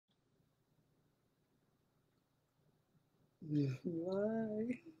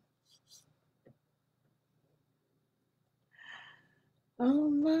Why? Oh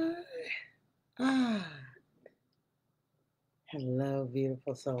my. Ah. Hello,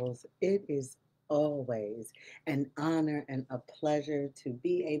 beautiful souls. It is always an honor and a pleasure to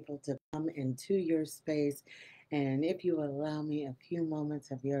be able to come into your space. And if you allow me a few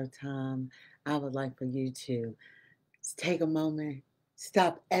moments of your time, I would like for you to take a moment,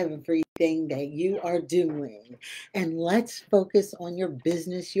 stop everything that you are doing, and let's focus on your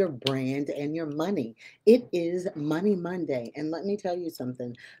business, your brand, and your money. It is Money Monday. And let me tell you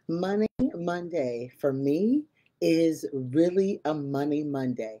something, Money Monday for me is really a Money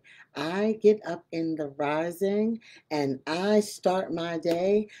Monday. I get up in the rising and I start my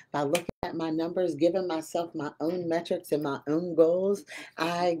day by looking at my numbers, giving myself my own metrics and my own goals.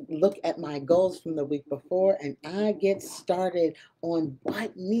 I look at my goals from the week before and I get started on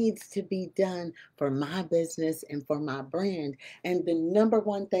what needs to be done for my business and for my brand. And the number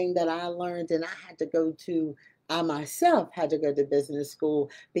one thing that I learned, and I myself had to go to business school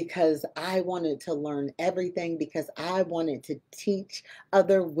because I wanted to learn everything because I wanted to teach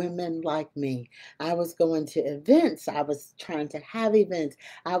other women like me. I was going to events, I was trying to have events,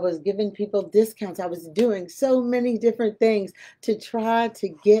 I was giving people discounts, I was doing so many different things to try to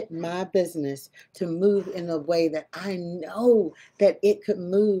get my business to move in a way that I know that it could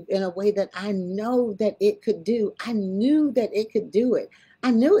move, in a way that I know that it could do. I knew that it could do it.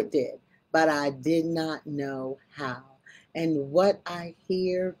 I knew it did, but I did not know how. And what I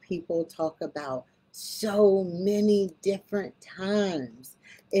hear people talk about so many different times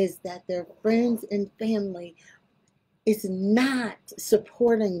is that their friends and family is not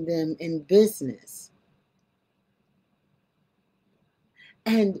supporting them in business.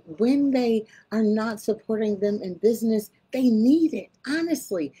 And when they are not supporting them in business, they need it.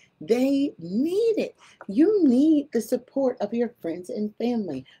 Honestly, they need it. You need the support of your friends and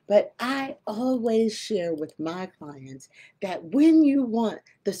family. But I always share with my clients that when you want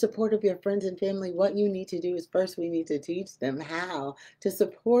the support of your friends and family, what you need to do is first we need to teach them how to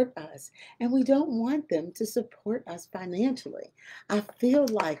support us. And we don't want them to support us financially. I feel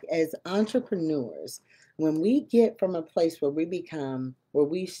like as entrepreneurs, when we get from a place where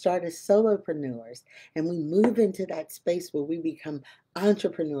we start as solopreneurs and we move into that space where we become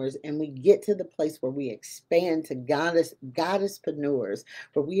entrepreneurs and we get to the place where we expand to goddesspreneurs,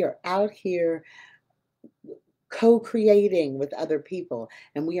 where we are out here co-creating with other people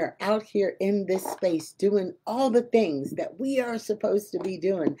and we are out here in this space doing all the things that we are supposed to be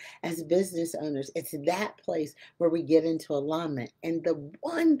doing as business owners. It's that place where we get into alignment, and the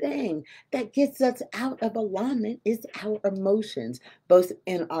one thing that gets us out of alignment is our emotions, both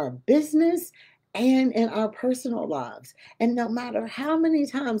in our business and in our personal lives. And no matter how many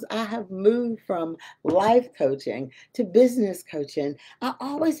times I have moved from life coaching to business coaching, I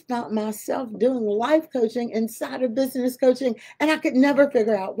always found myself doing life coaching inside of business coaching, and I could never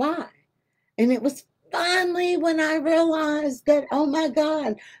figure out why. And it was finally when I realized that, oh my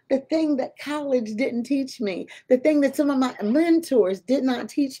God, the thing that college didn't teach me, the thing that some of my mentors did not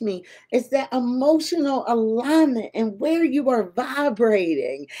teach me, is that emotional alignment and where you are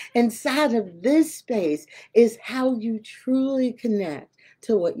vibrating inside of this space is how you truly connect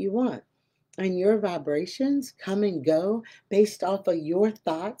to what you want. And your vibrations come and go based off of your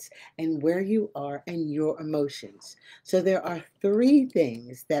thoughts and where you are and your emotions. So there are three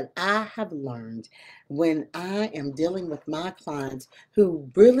things that I have learned when I am dealing with my clients who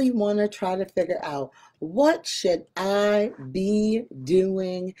really want to try to figure out, what should I be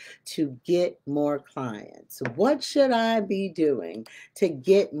doing to get more clients? What should I be doing to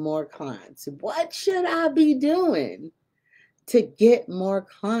get more clients? What should I be doing to get more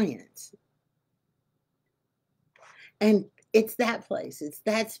clients? And it's that place, it's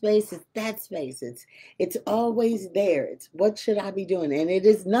that space, it's that space. It's always there. It's what should I be doing? And it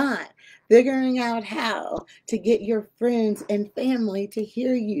is not figuring out how to get your friends and family to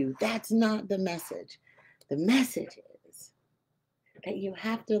hear you. That's not the message. The message is that you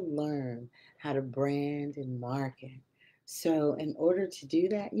have to learn how to brand and market. So in order to do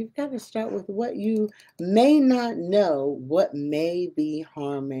that, you've got to start with what you may not know, what may be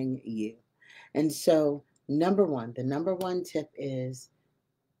harming you. And so the number one tip is,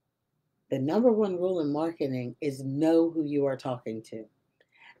 the number one rule in marketing is know who you are talking to.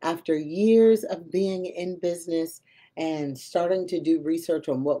 After years of being in business and starting to do research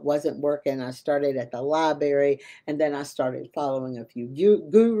on what wasn't working, I started at the library and then I started following a few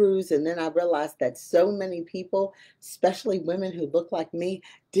gurus. And then I realized that so many people, especially women who look like me,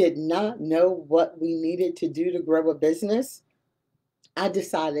 did not know what we needed to do to grow a business. I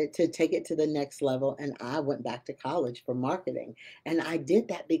decided to take it to the next level and I went back to college for marketing. And I did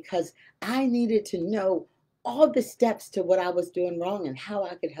that because I needed to know all the steps to what I was doing wrong and how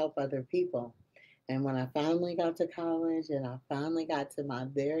I could help other people. And when I finally got to college and I finally got to my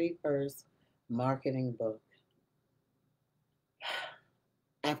very first marketing book,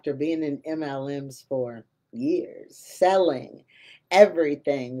 after being in MLMs for years, selling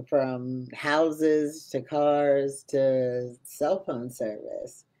everything from houses to cars to cell phone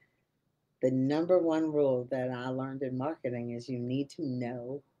service, the number one rule that I learned in marketing is you need to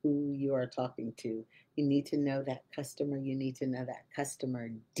know who you are talking to. You need to know that customer. You need to know that customer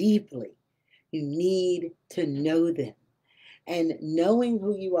deeply. You need to know them. And knowing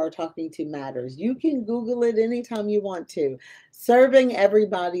who you are talking to matters. You can Google it anytime you want to. Serving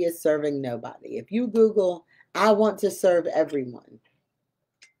everybody is serving nobody. If you Google, I want to serve everyone,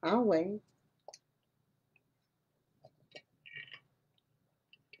 I'll wait.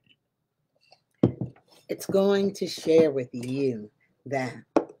 It's going to share with you that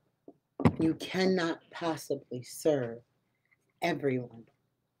you cannot possibly serve everyone.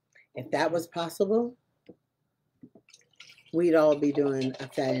 If that was possible, we'd all be doing a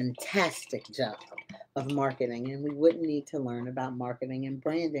fantastic job of marketing and we wouldn't need to learn about marketing and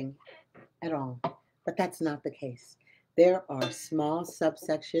branding at all. But that's not the case. There are small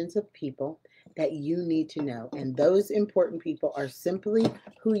subsections of people that you need to know. And those important people are simply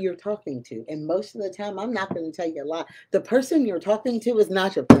who you're talking to. And most of the time, I'm not going to tell you a lie. The person you're talking to is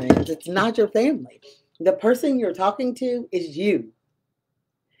not your friends, it's not your family. The person you're talking to is you.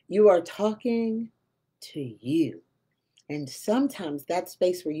 You are talking to you. And sometimes that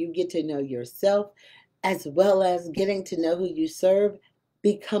space where you get to know yourself as well as getting to know who you serve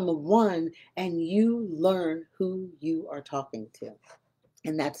become one and you learn who you are talking to.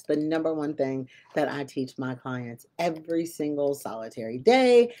 And that's the number one thing that I teach my clients every single solitary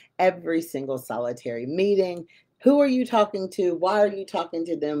day, every single solitary meeting. Who are you talking to? Why are you talking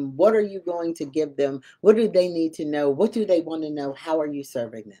to them? What are you going to give them? What do they need to know? What do they want to know? How are you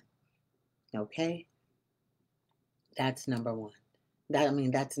serving them? Okay? That's number one.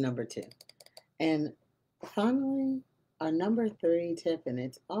 That's number two. And finally, our number three tip, and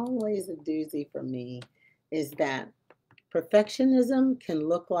it's always a doozy for me, is that perfectionism can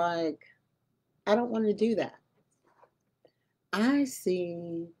look like, I don't want to do that. I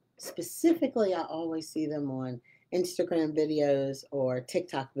see, specifically, I always see them on Instagram videos or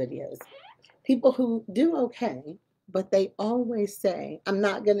TikTok videos. People who do okay, but they always say, I'm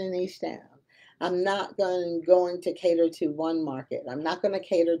not going to niche down. I'm not going to cater to one market. I'm not going to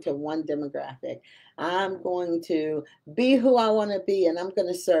cater to one demographic. I'm going to be who I want to be and I'm going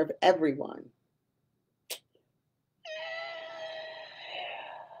to serve everyone.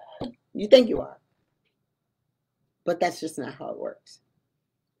 You think you are, but that's just not how it works.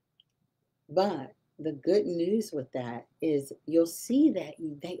 But the good news with that is you'll see that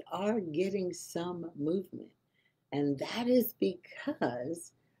they are getting some movement. And that is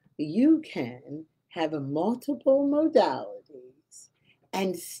because you can have multiple modalities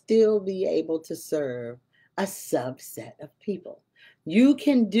and still be able to serve a subset of people. You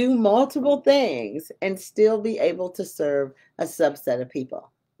can do multiple things and still be able to serve a subset of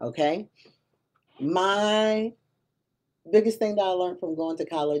people. Okay? My biggest thing that I learned from going to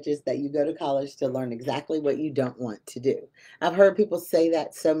college is that you go to college to learn exactly what you don't want to do. I've heard people say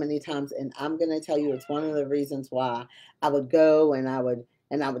that so many times, and I'm going to tell you it's one of the reasons why I would go and I would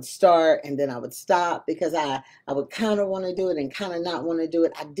start and then I would stop because I would kind of want to do it and kind of not want to do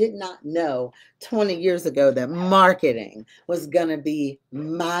it. I did not know 20 years ago that marketing was going to be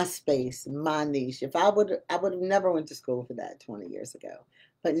my space, my niche. If I would have never went to school for that 20 years ago.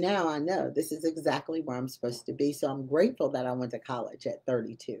 But now I know this is exactly where I'm supposed to be. So I'm grateful that I went to college at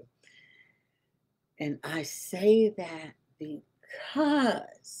 32. And I say that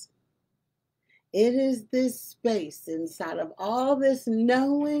because it is this space inside of all this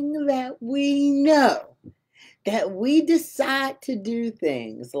knowing that we know that we decide to do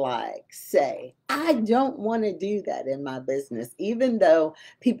things like say, I don't want to do that in my business, even though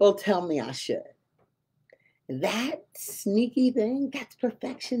people tell me I should. That sneaky thing, that's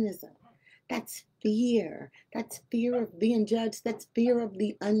perfectionism. That's fear. That's fear of being judged. That's fear of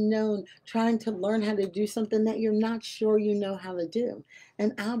the unknown, trying to learn how to do something that you're not sure you know how to do.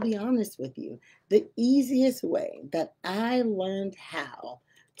 And I'll be honest with you, the easiest way that I learned how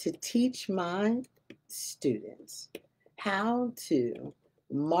to teach my students how to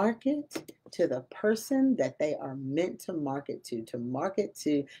market to the person that they are meant to market to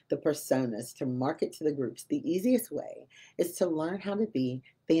the personas, to market to the groups. The easiest way is to learn how to be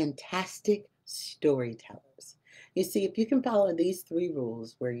fantastic storytellers. You see, if you can follow these three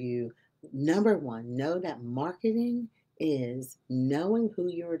rules where you, number one, know that marketing is knowing who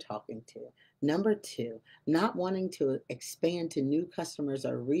you're talking to. Number two, not wanting to expand to new customers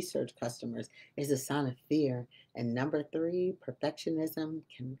or research customers is a sign of fear. And number three, perfectionism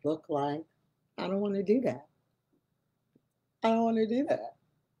can look like, I don't want to do that. I don't want to do that.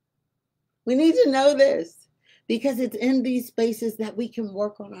 We need to know this because it's in these spaces that we can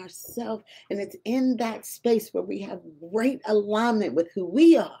work on ourselves. And it's in that space where we have great alignment with who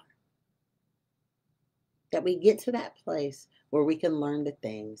we are that we get to that place where we can learn the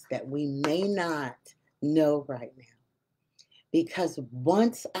things that we may not know right now. Because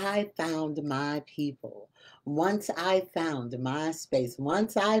once I found my people, once I found my space,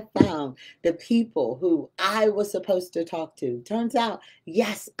 once I found the people who I was supposed to talk to, turns out,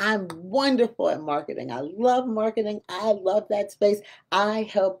 yes, I'm wonderful at marketing. I love marketing. I love that space. I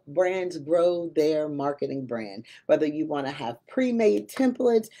help brands grow their marketing brand. Whether you want to have pre-made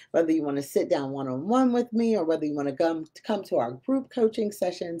templates, whether you want to sit down one-on-one with me, or whether you want to come to our group coaching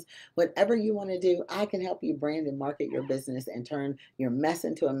sessions, whatever you want to do, I can help you brand and market your business and turn your mess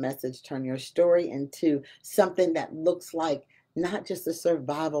into a message, turn your story into something that looks like not just a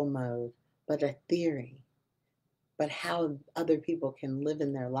survival mode, but a theory, but how other people can live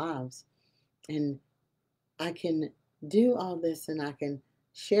in their lives. And I can do all this and I can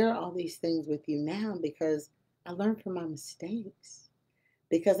share all these things with you now because I learned from my mistakes,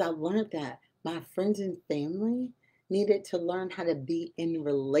 because I learned that my friends and family needed to learn how to be in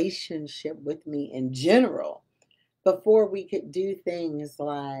relationship with me in general before we could do things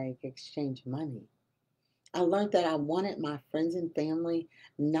like exchange money. I learned that I wanted my friends and family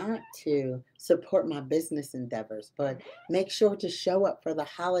not to support my business endeavors, but make sure to show up for the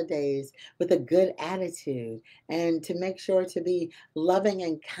holidays with a good attitude and to make sure to be loving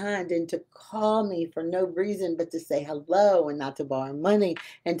and kind and to call me for no reason but to say hello and not to borrow money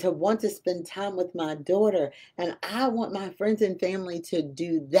and to want to spend time with my daughter. And I want my friends and family to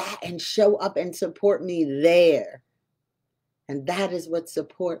do that and show up and support me there. And that is what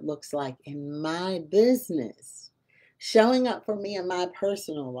support looks like in my business. Showing up for me in my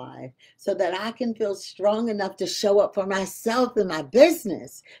personal life so that I can feel strong enough to show up for myself in my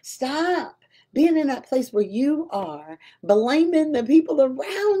business. Stop being in that place where you are blaming the people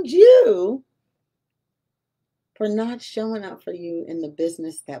around you for not showing up for you in the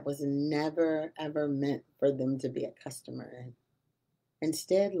business that was never, ever meant for them to be a customer in.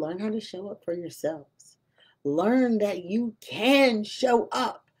 Instead, learn how to show up for yourselves. Learn that you can show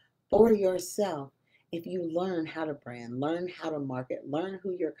up for yourself if you learn how to brand, learn how to market, learn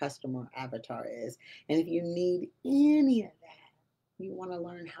who your customer avatar is. And if you need any of that, you want to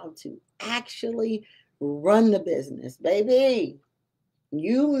learn how to actually run the business, baby.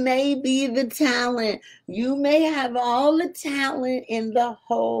 You may be the talent. You may have all the talent in the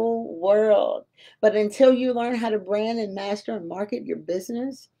whole world. But until you learn how to brand and master and market your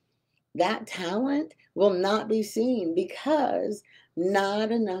business, that talent will not be seen because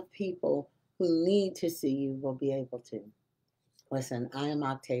not enough people who need to see you will be able to. Listen, I am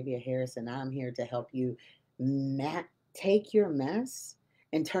Octavia Harris, and I'm here to help you take your mess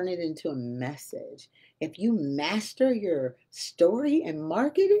and turn it into a message. If you master your story and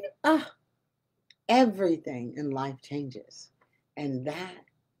marketing, everything in life changes. And that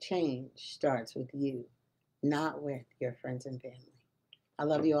change starts with you, not with your friends and family. I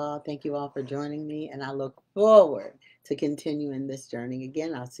love you all. Thank you all for joining me, and I look forward to continuing this journey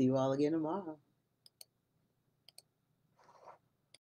again. I'll see you all again tomorrow.